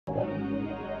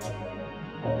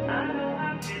Hey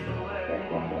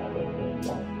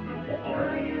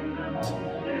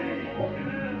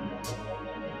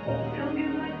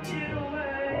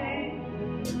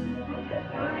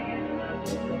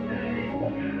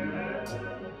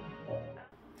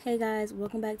guys,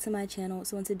 welcome back to my channel.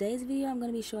 So in today's video, I'm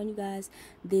going to be showing you guys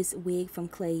this wig from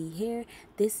Klaiyi Hair.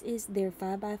 This is their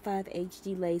 5x5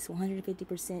 HD lace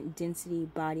 150% density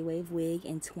body wave wig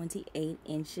in 28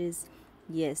 inches.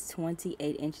 Yes,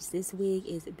 28 inches. This wig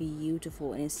is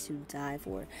beautiful and it's to die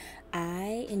for.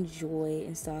 I enjoyed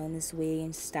installing this wig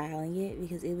and styling it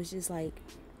because it was just like,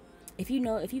 if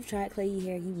you've tried Klaiyi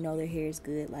Hair, you know their hair is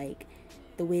good. Like,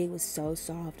 the wig was so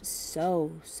soft,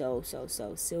 so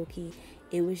silky.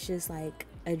 It was just like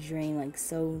a dream, like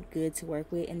so good to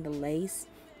work with. And the lace,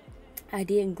 I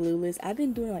did glueless. I've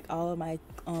been doing like all of my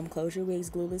closure wigs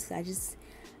glueless.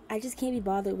 I just can't be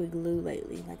bothered with glue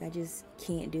lately. Like, I just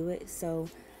can't do it. So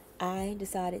I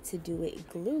decided to do it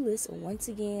glueless once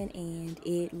again, and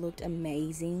it looked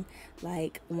amazing.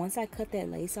 Like, once I cut that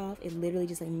lace off, it literally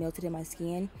just like melted in my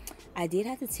skin. I did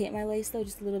have to tint my lace though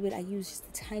just a little bit. I used just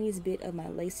the tiniest bit of my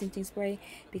lace tinting spray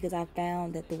because I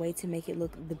found that the way to make it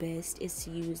look the best is to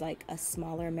use like a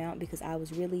smaller amount, because I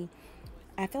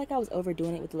feel like I was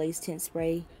overdoing it with lace tint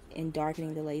spray and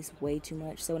darkening the lace way too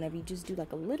much. So whenever you just do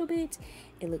like a little bit,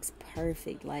 it looks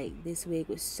perfect. Like, this wig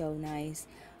was so nice.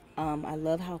 I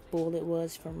love how full it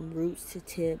was from roots to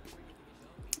tip.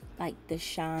 Like, the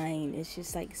shine, it's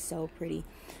just like so pretty.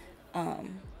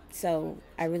 So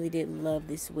I really did love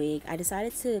this wig. I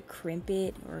decided to crimp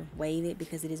it or wave it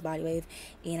because it is body wave,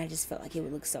 and I just felt like it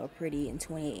would look so pretty and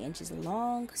 28 inches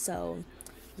long. So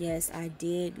yes, I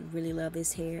did really love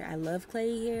this hair. I love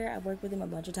Klaiyi Hair. I've worked with them a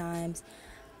bunch of times.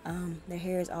 Their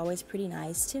hair is always pretty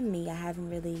nice to me. I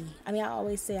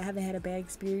always say I haven't had a bad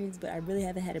experience, but I really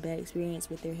haven't had a bad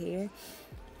experience with their hair.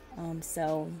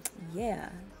 So yeah,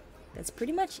 that's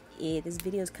pretty much it. This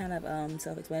video is kind of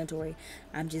self-explanatory.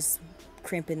 I'm just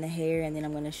crimping the hair and then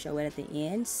I'm going to show it at the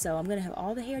end. So I'm going to have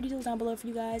all the hair details down below for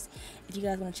you guys. If you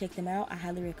guys want to check them out, I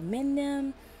highly recommend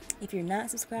them. If you're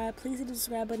not subscribed, please hit the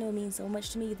subscribe button. It would mean so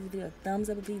much to me. Give the video a thumbs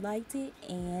up if you liked it,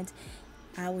 and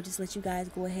I will just let you guys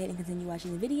go ahead and continue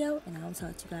watching the video, and I will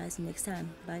talk to you guys next time.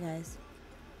 Bye guys.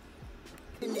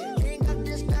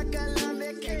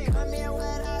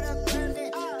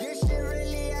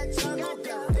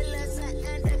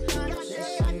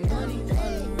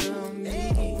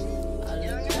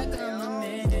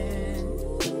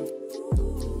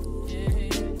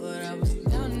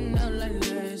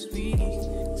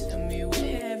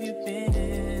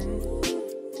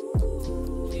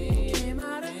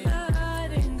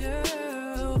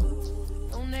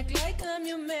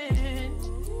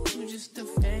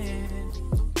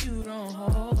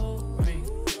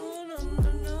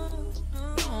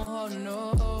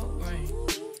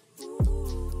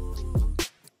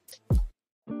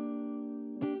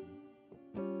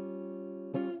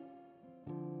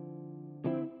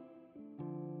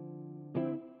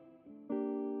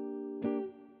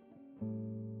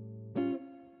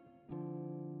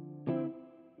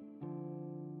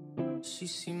 She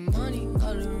see money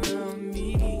all around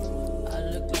me. I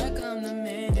look like I'm the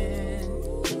man.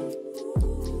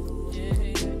 Yeah,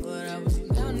 but I was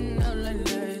down and out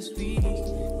like last week.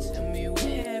 Tell me,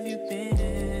 where have you been?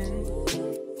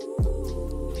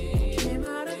 Yeah, came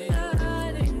out of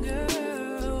hiding,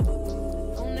 girl.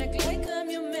 Don't act like I'm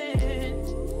your man.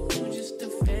 You just a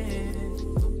fan.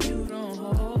 You don't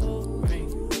hold ring.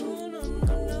 No, no,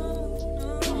 no,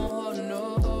 no. Don't hold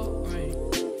no ring.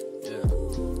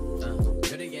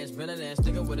 Spinning ass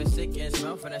nigga with a sick ass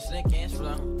mouth for that slick ass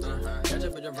flow. Catch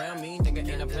up with around me, nigga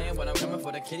ain't a plan. When I'm coming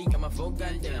for the kitty, got my full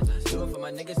goddamn. Do it for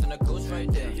my niggas and the ghost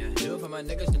right there. Do it for my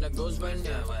niggas and the ghost right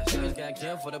now. Niggas got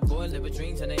killed for the boy, living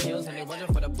dreams in the hills, and they waiting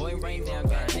for the boy right now.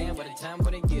 Goddamn, what a time,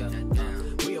 what a year.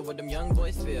 We are what them young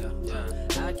boys feel.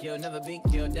 I kill, never be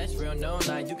killed, that's real, no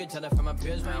lie. You can tell it from my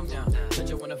peers right now. Don't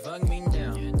you wanna fuck me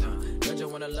down? Don't you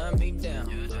wanna love me down?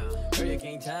 Girl, you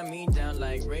can't tie me down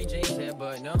like Ray J said,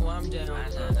 but no, I'm down.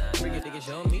 Bring it, nigga,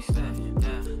 show me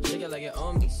something. Shake it like it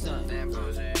owe me something.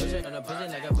 Push it on a pussy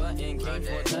like a button. Came for a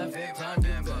time, fifth time,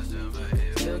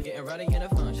 still getting rowdy in a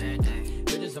function.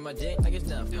 Bitches on my dick like it's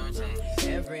nothing.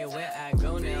 Everywhere I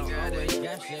go now, always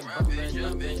got shit bumping,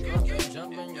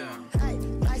 jumping. Hey,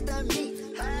 nice to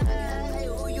meet. Hey,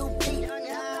 who you be?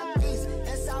 Northeast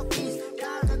and Southeast.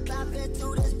 Got her clapping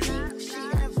to this beat. She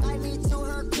invite me to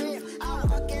her crib. I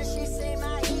walk in, she say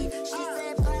my heat. She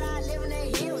said, but I live in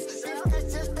the hills.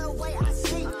 That's just the way I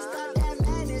see. Stop that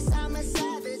madness, I'm a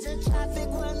savage. In traffic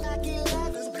with Mac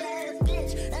 11s. Bad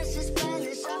bitch, and she's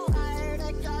Spanish. I heard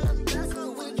I got a best,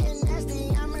 but we get nasty.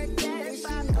 I'm her daddy. If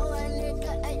I know a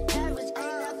nigga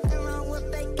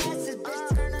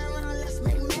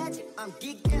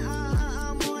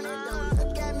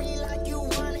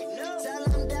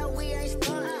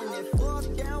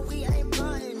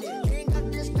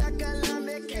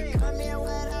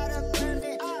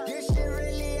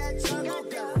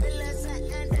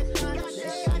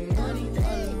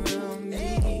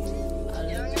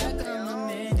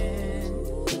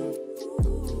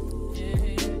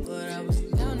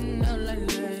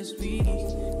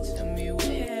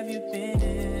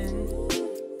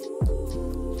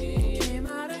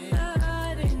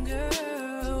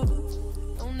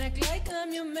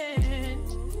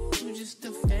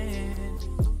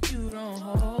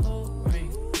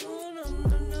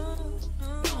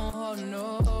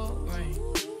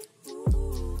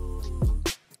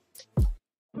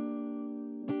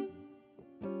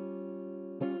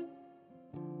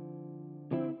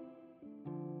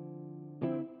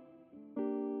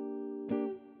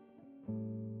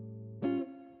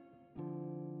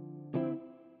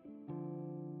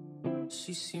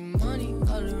She see money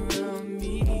all around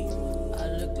me. I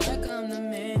look like I'm the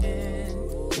man.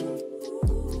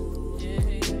 Yeah,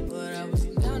 but I was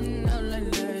down and out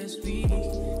like last week.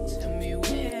 Tell me,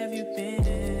 where have you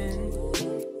been?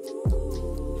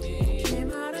 Yeah,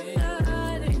 came out of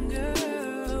hiding,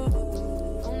 girl.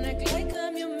 Don't act like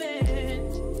I'm your man.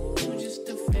 You just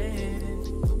a fan.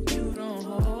 You don't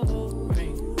hold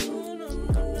ring. No, no,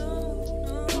 no,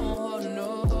 no. Don't hold no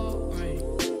ring.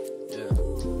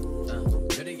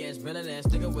 Pretty ass, villain ass,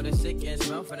 nigga with a sick ass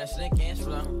mouth and a slick ass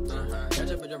flow.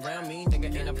 Catch up around me,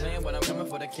 nigga ain't a plan when I'm coming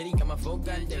for the kitty, got my full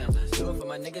goddamn. Do it for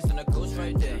my niggas and the ghost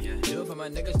right there. Do it for my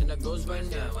niggas and the ghost right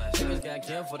now. Niggas got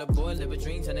killed for the boy, living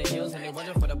dreams in the hills, and they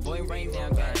wonder for the boy right now.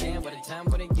 Goddamn, what a time,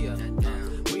 what a year.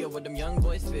 We are what them young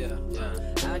boys feel.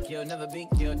 I kill, never be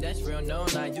killed, that's real, no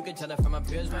lie. You can tell it from my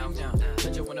peers right now.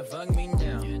 Don't you wanna fuck me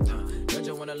down? Don't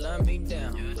you wanna love me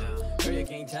down? Girl, you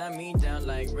can't tie me down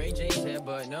like Ray J said,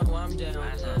 but no, I'm down.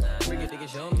 Freaky nigga,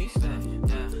 show me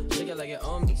something. Shake it like it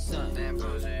owe me something.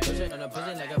 Push it on a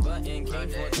pussy like a button. Came for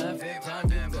time, fifth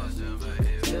time, you go.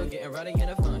 Still getting rowdy in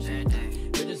a function.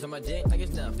 Bitches on my dick like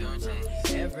it's nothing.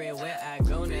 Everywhere I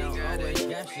go now, always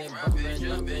got shit bumping,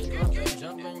 jumping, jumping,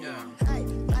 jumping, yeah. Hey,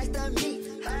 nice to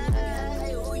meet.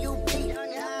 Hey, who you be?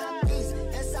 East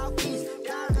and Southeast.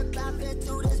 Got her clapping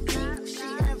to this beat. She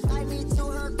invite me to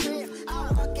her crib. I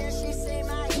walk in, she say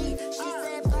my heat. She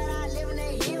said, but I live in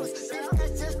the hills. Bitch,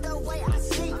 that's just the way I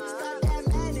sleep. Stop that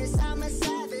madness, I'm a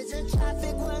savage. In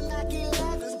traffic with Mac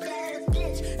 11s. Bad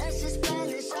bitch, and she's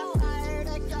Spanish. I heard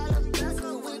I got a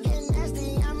blessing. We get nasty,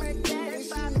 I'm her daddy.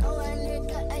 If I know a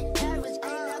nigga ain't average,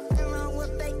 ain't nothing wrong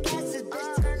with fake asses.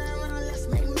 Bitch, turn around, let's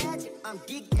make magic. I'm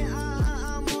geeking,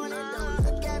 I'm on it. Don't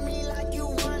look at me like you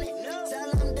want it.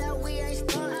 Tell them that we ain't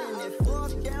stunting it.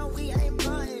 Fork down, we ain't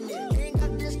butting it. King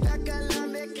of this track, I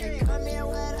love it. Can't come here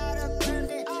without a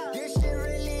permit. This shit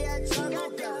really a jungle.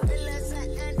 The villains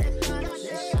and anaconda.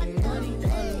 Money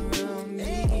all around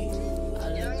me. I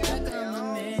look like I'm a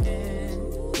man.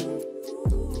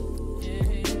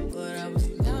 Yeah, but I was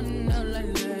down and out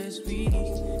like last week.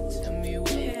 Tell me,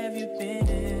 where have you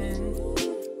been?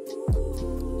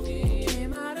 Yeah,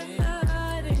 came out of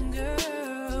hiding,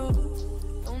 girl.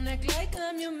 Don't act like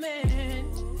I'm your man.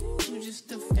 You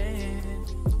just a fan.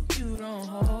 You don't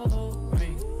hold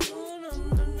ring. No, no,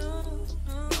 no, no.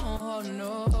 Don't hold no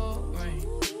ring.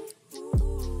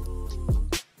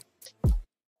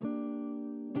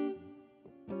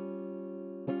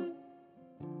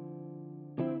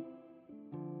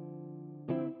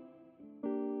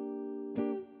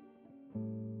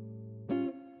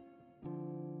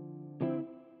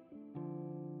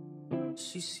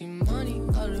 She see money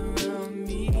all around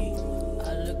me.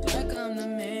 I look like I'm the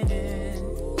man.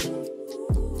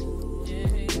 Yeah,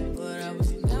 but I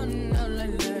was down and out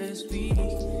like last week.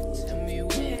 Tell me,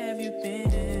 where have you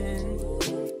been?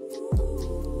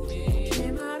 Yeah,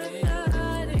 came out of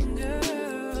hiding,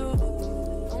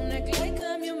 girl. Don't act like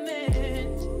I'm your man.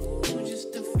 You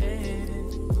just a fan.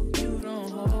 You don't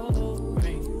hold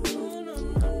ring. No, no,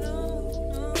 no,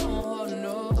 no. Don't hold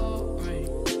no ring.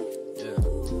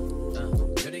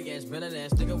 Pretty ass, villain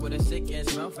ass, nigga with a sick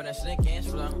ass mouth and a slick ass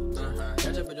flow.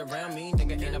 Catch up around me,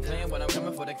 nigga ain't a plan when I'm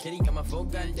coming for the kitty, got my full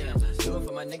goddamn. Do it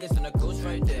for my niggas and the ghost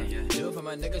right there. Do it for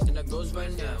my niggas and the ghost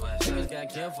right now. Niggas got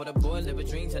killed for the boy, living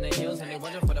dreams in the hills, and they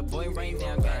wonder for the boy right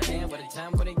now. Goddamn, what a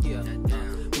time, what a year.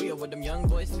 We are what them young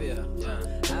boys feel.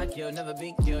 I kill, never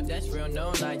be killed, that's real,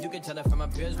 no lie. You can tell it from my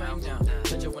peers right now.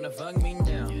 Don't you wanna fuck me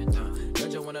down?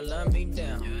 Don't you wanna love me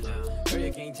down? Girl,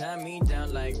 you can't tie me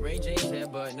down like Ray J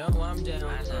said, but no, I'm down.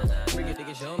 Freaky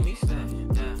nigga, show me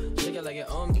something. Shake it like it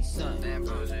owe me something.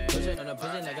 Push it on a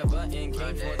pussy like a button. Came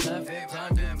for time, fifth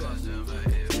time, you go.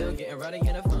 Still getting rowdy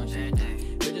in a function.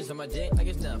 Bitches on my dick like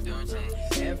it's nothing.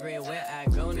 Everywhere I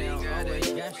go now,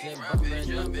 always got shit bumping,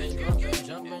 jumping, jumping,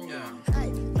 jumping, yeah. Hey,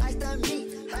 nice to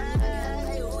meet.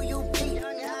 Hey, who you be?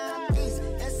 East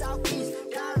and Southeast.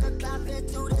 Got her clapping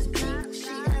to this beat.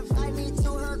 She invite me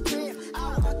to her crib.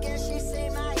 I walk in, she say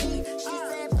my heat. She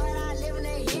said, but I live in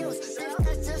the hills. Bitch,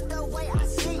 that's just the way I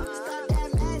sleep. Stop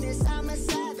that madness, I'm a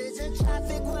savage. In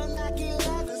traffic with Mac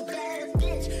 11s. Bad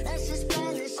bitch, and she's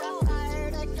Spanish. I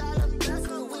heard I got a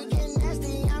blessing. We get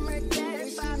nasty, I'm her daddy.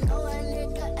 If I know a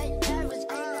nigga ain't average,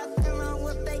 ain't nothing wrong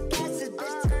with fake asses.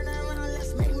 Bitch, turn around,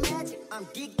 let's make magic. I'm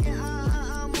geeking,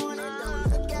 I'm on it.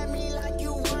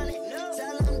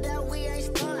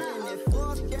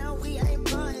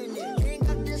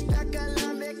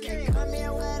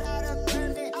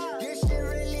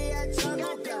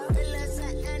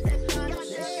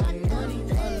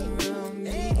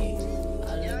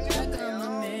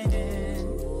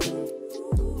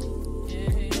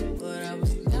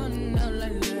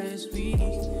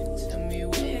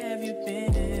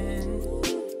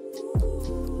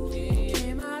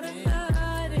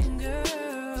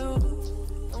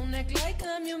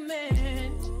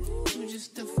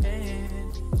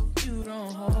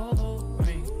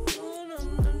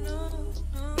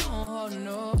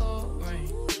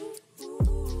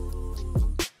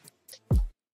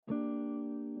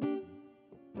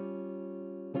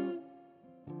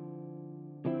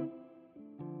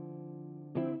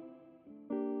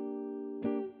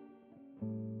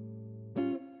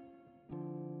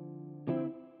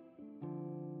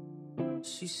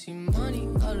 She see money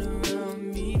all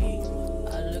around me.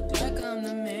 I look like I'm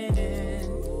the man.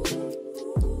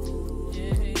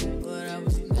 Yeah, but I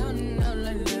was down and out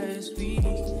like last week.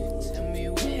 Tell me,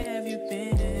 where have you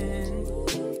been?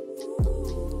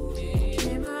 Yeah,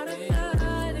 came out of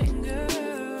hiding,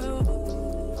 girl.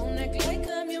 Don't act like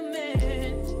I'm your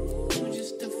man. You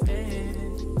just a fan.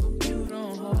 You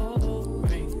don't hold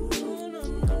ring. No, no,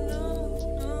 no,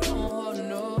 no. Don't hold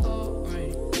no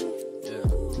ring. Yeah.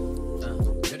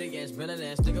 Dirty ass villain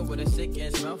ass nigga with a sick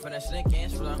ass mouth and a slick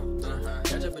ass flow.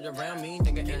 Catch up around me,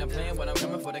 nigga ain't a plan when I'm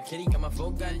coming for the kitty, got my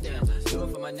full goddamn. Do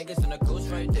it for my niggas and the ghost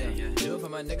right there. Do it for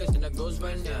my niggas and the ghost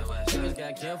right now. Niggas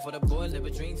got killed for the boy, live a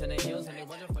dreams and the hills and they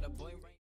wonder for the boy.